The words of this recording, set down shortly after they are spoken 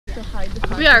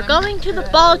We are going to the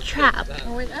ball trap.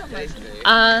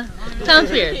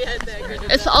 Sounds weird.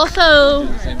 It's also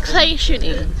clay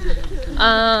shooting.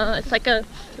 It's like a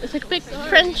big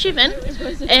French event,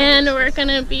 and we're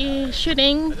gonna be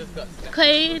shooting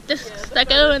clay discs that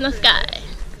go in the sky.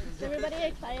 Is everybody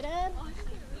excited?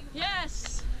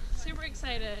 Yes, super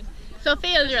excited.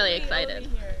 Sophia's really excited.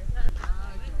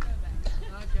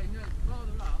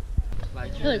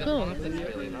 Really cool.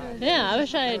 Yeah, I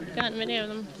wish I had gotten video of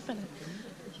them.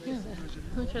 Yeah,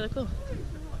 that's really cool.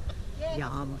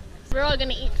 Yum. We're all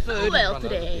gonna eat food well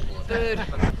today. Food.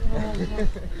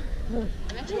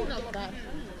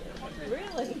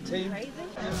 Really? Team. Crazy?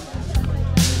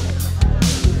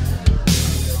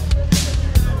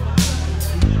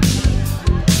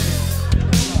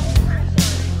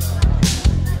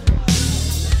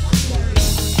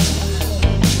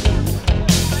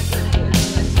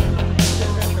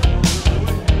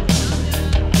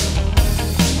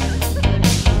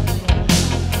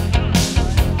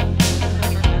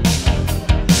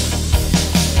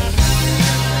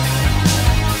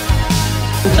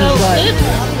 So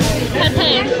this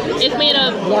pate is made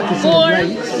of boar,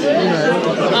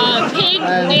 pig,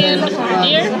 and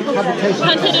deer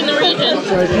hunted in the region.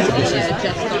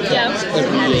 Yeah.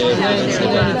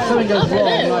 Something goes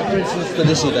wrong, like for instance for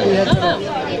this event.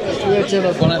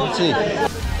 Bon appetit.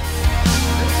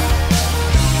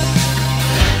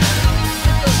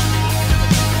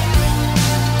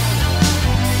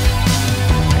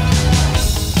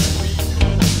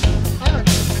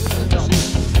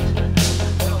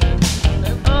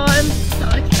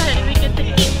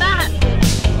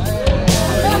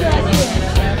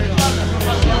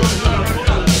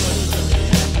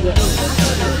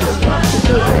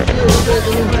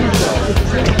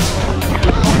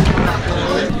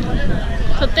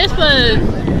 So this was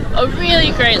a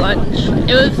really great lunch.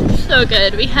 It was so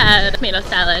good. We had tomato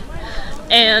salad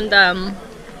and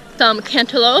some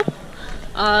cantaloupe,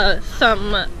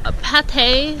 some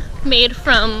pate made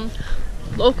from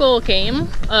local game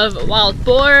of wild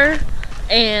boar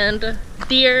and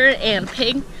deer and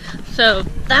pig. So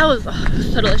that was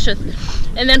so delicious.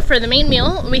 And then for the main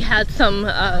meal, we had some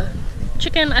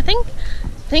chicken. I think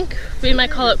we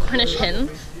might call it Cornish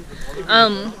hens.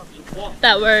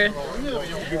 That were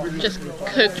just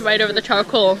cooked right over the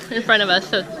charcoal in front of us,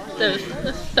 so it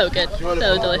was so good, so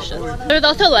delicious. There was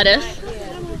also lettuce.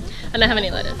 I don't have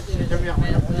any lettuce.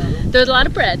 There was a lot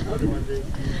of bread.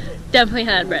 Definitely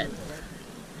had bread.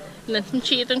 And then some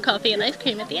cheese and coffee and ice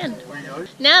cream at the end.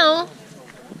 Now,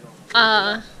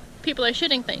 people are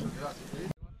shooting things.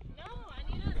 No, I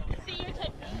need to see your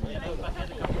type.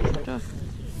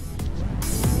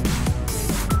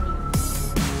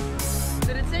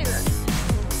 Did it say that?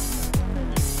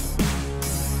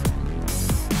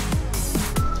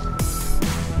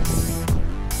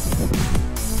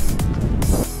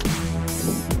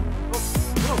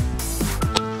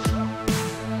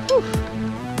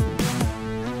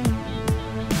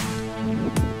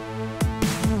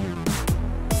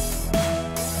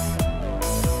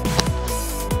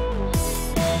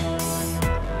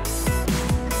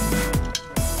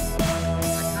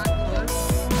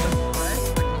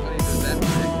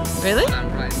 Really?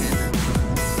 I'm right-handed.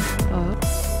 Oh.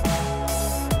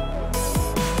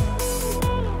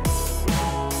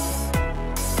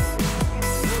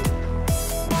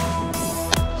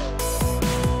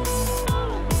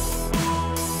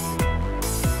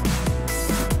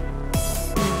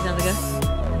 Another go.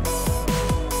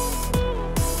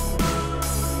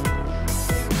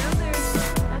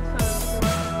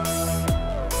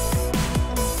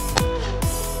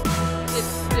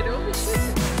 Did it overshoot?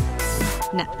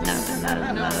 No,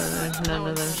 none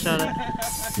of them shot it.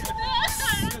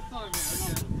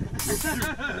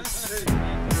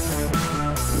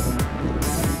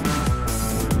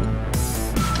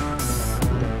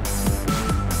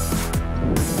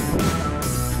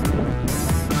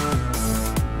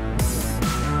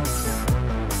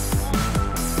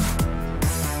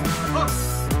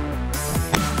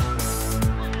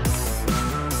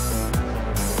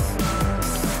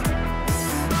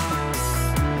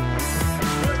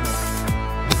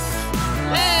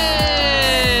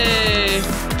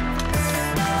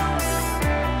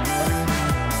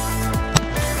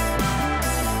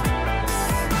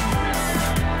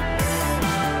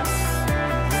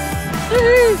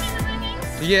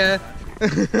 Yeah.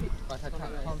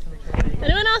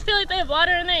 Anyone else feel like they have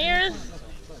water in their ears?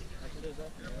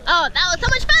 Oh, that was so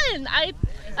much fun! I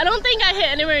don't think I hit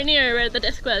anywhere near where the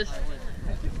disc was,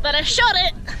 but I shot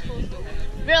it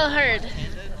real hard.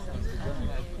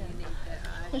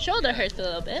 My shoulder hurts a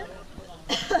little bit.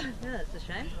 Yeah, that's a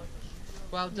shame.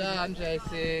 Well done,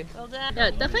 Jacey. Well done.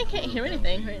 Yeah, definitely can't hear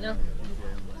anything right now.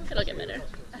 It'll get better.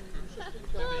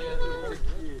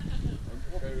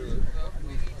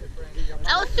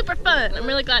 That was super fun. I'm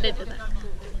really glad I did that.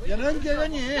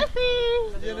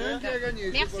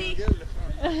 Merci.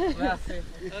 Merci.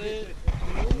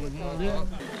 I don't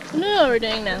know what we're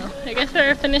doing now. I guess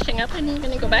we're finishing up and we're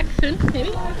gonna go back soon,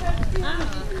 maybe?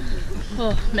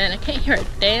 Oh man, I can't hear a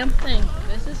damn thing.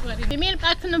 This is what We made it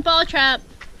back from the ball trap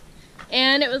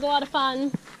and it was a lot of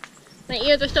fun. My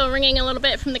ears are still ringing a little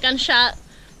bit from the gunshot,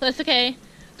 but that's okay.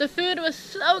 The food was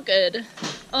so good.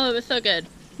 Oh, it was so good.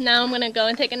 Now I'm gonna go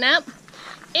and take a nap.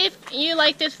 If you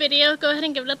like this video, go ahead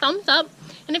and give it a thumbs up.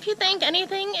 And if you think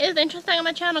anything is interesting on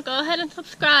my channel, go ahead and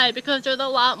subscribe because there's a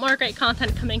lot more great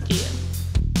content coming to you.